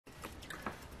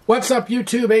What's up,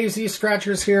 YouTube? AZ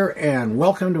Scratchers here, and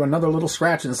welcome to another little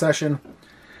scratching session.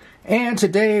 And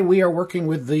today we are working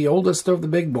with the oldest of the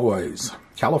big boys,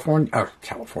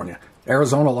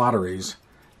 Arizona Lotteries,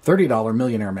 $30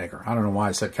 Millionaire Maker. I don't know why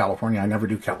I said California. I never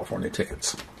do California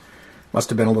tickets. Must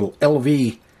have been a little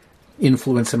LV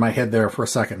influence in my head there for a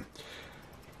second.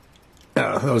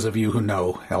 Those of you who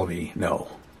know LV know.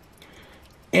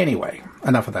 Anyway,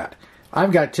 enough of that.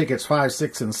 I've got tickets 5,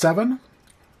 6, and 7.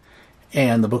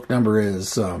 And the book number is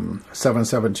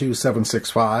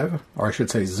 772765, or I should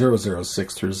say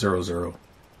 006 through 00.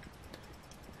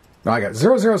 No, I got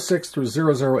 006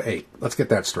 through 008. Let's get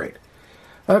that straight.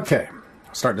 Okay,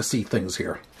 starting to see things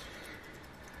here.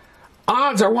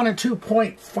 Odds are 1 in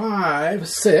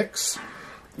 2.56.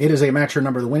 It is a match your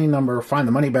number, the winning number. Find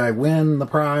the money bag, win the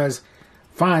prize.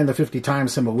 Find the 50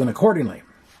 times symbol, win accordingly.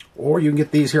 Or you can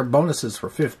get these here bonuses for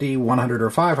 50, 100, or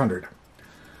 500.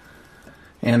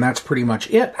 And that's pretty much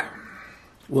it.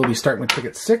 We'll be starting with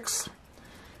ticket 6,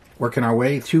 working our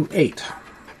way through 8.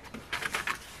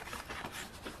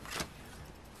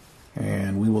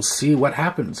 And we will see what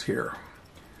happens here.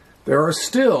 There are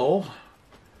still,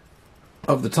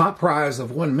 of the top prize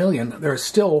of 1 million, there are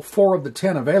still 4 of the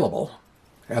 10 available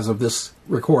as of this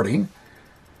recording.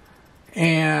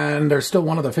 And there's still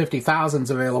one of the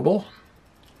 50,000s available.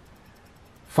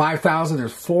 5,000,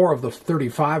 there's 4 of the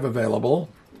 35 available.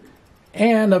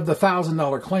 And of the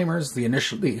 $1,000 claimers, the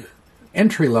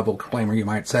entry-level claimer, you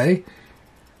might say,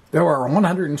 there are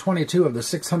 122 of the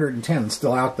 610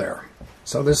 still out there.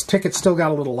 So this ticket's still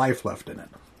got a little life left in it.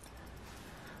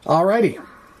 Alrighty,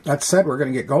 that said, we're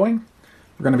going to get going.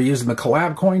 We're going to be using the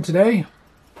collab coin today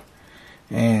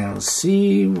and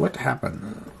see what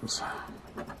happens.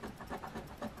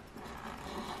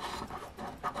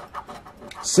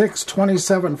 6,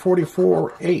 27,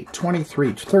 44, 8,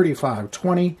 23, 35,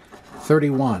 20,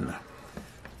 31.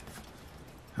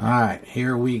 Alright,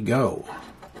 here we go.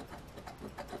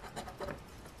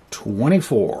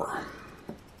 24.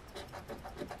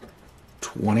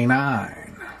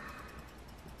 29.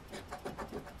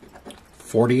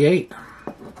 48.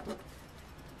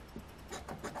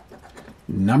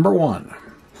 Number 1.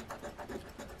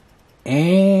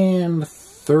 And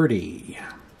 30.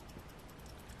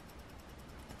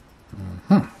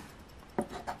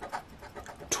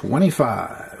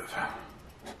 25.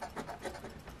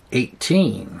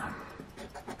 18,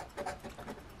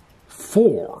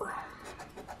 4,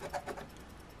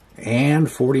 and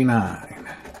 49,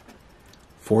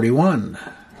 41,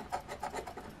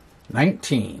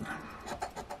 19,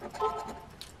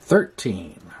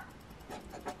 13,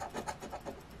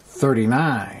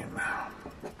 39,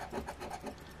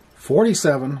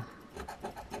 47,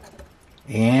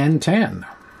 and 10,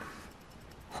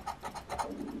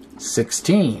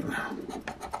 16,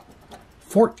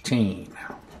 14,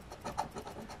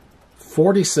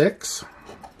 46,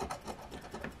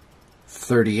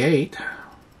 38,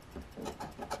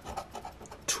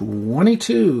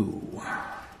 22,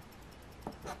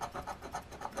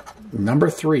 number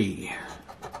 3,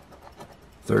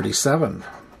 37,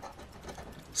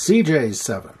 CJ's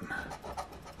 7,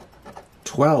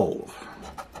 12,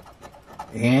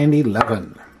 and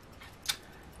 11.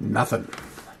 Nothing.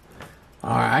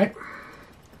 All right.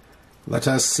 Let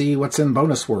us see what's in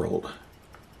Bonus World.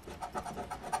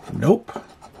 Nope,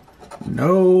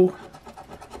 no,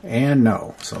 and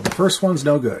no. So the first one's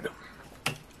no good.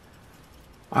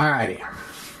 Alrighty.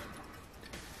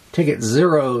 Ticket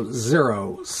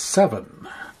 007,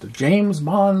 the James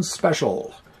Bond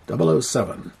Special,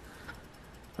 007.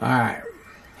 Alright,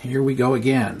 here we go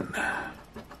again.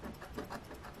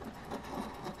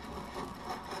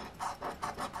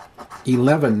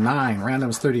 $11, 9,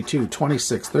 randoms 32,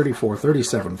 26, 34,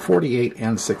 37, 48,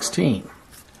 and 16.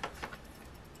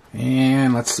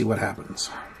 And let's see what happens.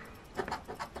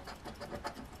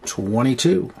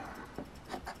 22.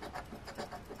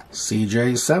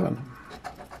 CJ 7.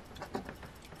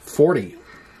 40.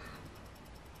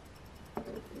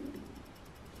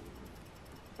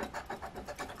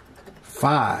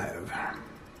 5.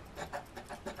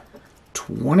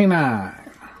 29.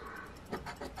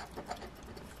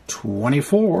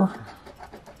 24.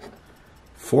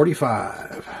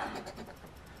 45.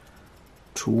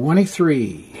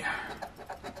 23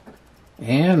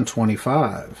 and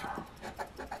 25,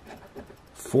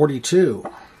 42,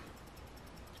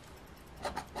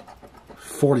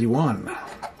 41,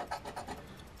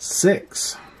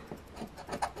 6,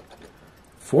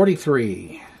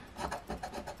 43,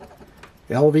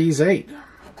 LV's 8,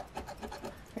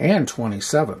 and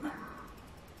 27,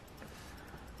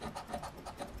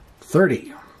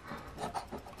 30,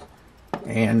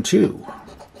 and 2,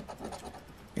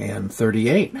 and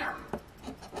 38.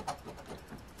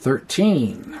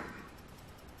 13.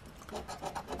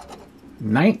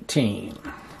 19.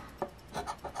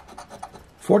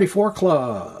 44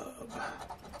 club.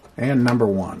 And number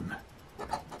 1.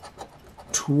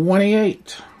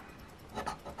 28.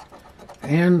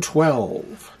 And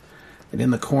 12. And in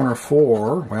the corner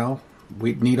 4, well,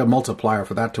 we'd need a multiplier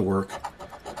for that to work.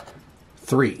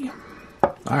 3.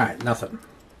 All right, nothing.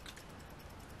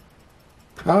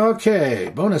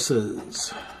 Okay,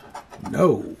 bonuses.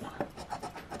 No.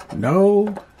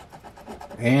 No.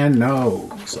 And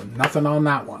no. So nothing on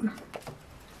that one.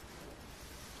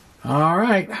 All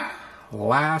right,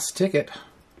 last ticket.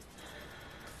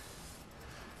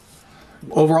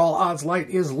 Overall odds light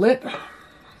is lit.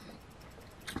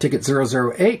 Ticket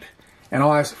 008. And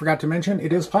I forgot to mention,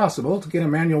 it is possible to get a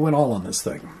manual win all on this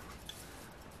thing.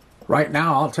 Right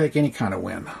now, I'll take any kind of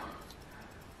win.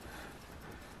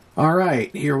 All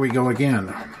right, here we go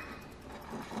again.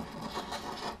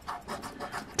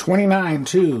 29,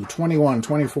 2, 21,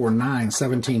 24, 9,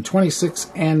 17,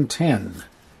 26, and 10.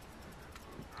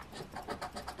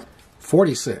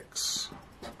 46.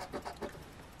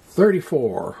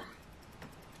 34.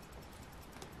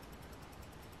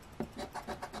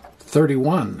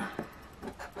 31.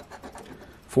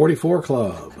 44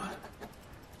 club.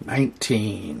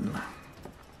 19.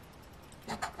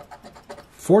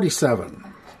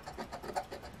 47.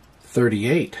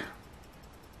 38.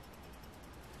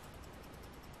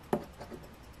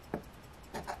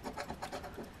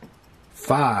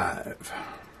 5.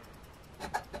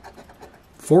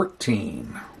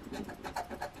 14.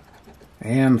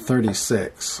 And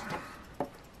 36.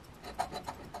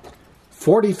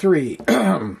 43.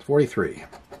 43.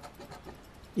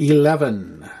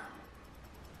 11.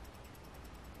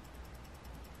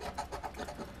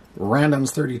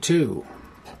 Randoms 32.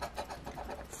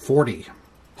 40.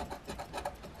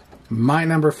 My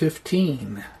number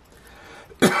 15.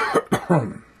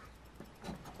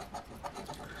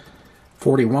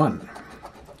 41.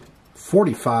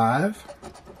 45.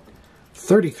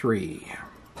 33.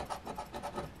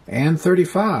 And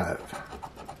 35.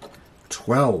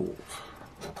 12.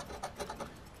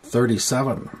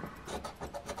 37.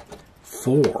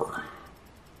 4.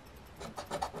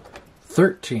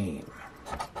 13.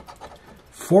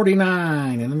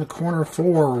 49, and in the corner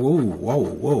 4. Ooh, whoa,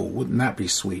 whoa, wouldn't that be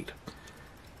sweet?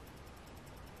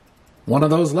 One of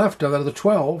those left out of the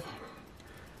 12.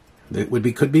 It would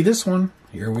be, could be this one.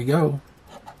 Here we go.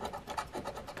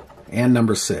 And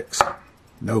number 6.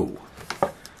 No.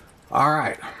 All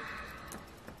right.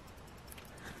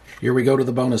 Here we go to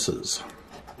the bonuses.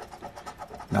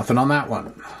 Nothing on that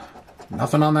one.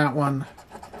 Nothing on that one.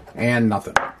 And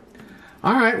nothing.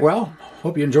 All right, well,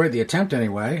 hope you enjoyed the attempt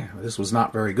anyway. This was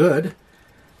not very good.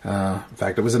 In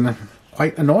fact, it was a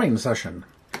quite annoying session.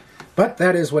 But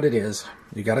that is what it is.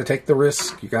 You got to take the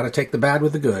risk. You got to take the bad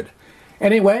with the good.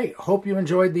 Anyway, hope you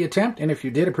enjoyed the attempt. And if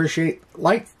you did, appreciate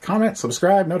like, comment,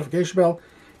 subscribe, notification bell.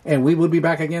 And we will be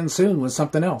back again soon with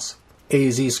something else.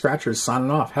 AZ Scratchers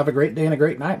signing off. Have a great day and a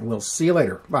great night. And we'll see you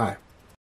later. Bye.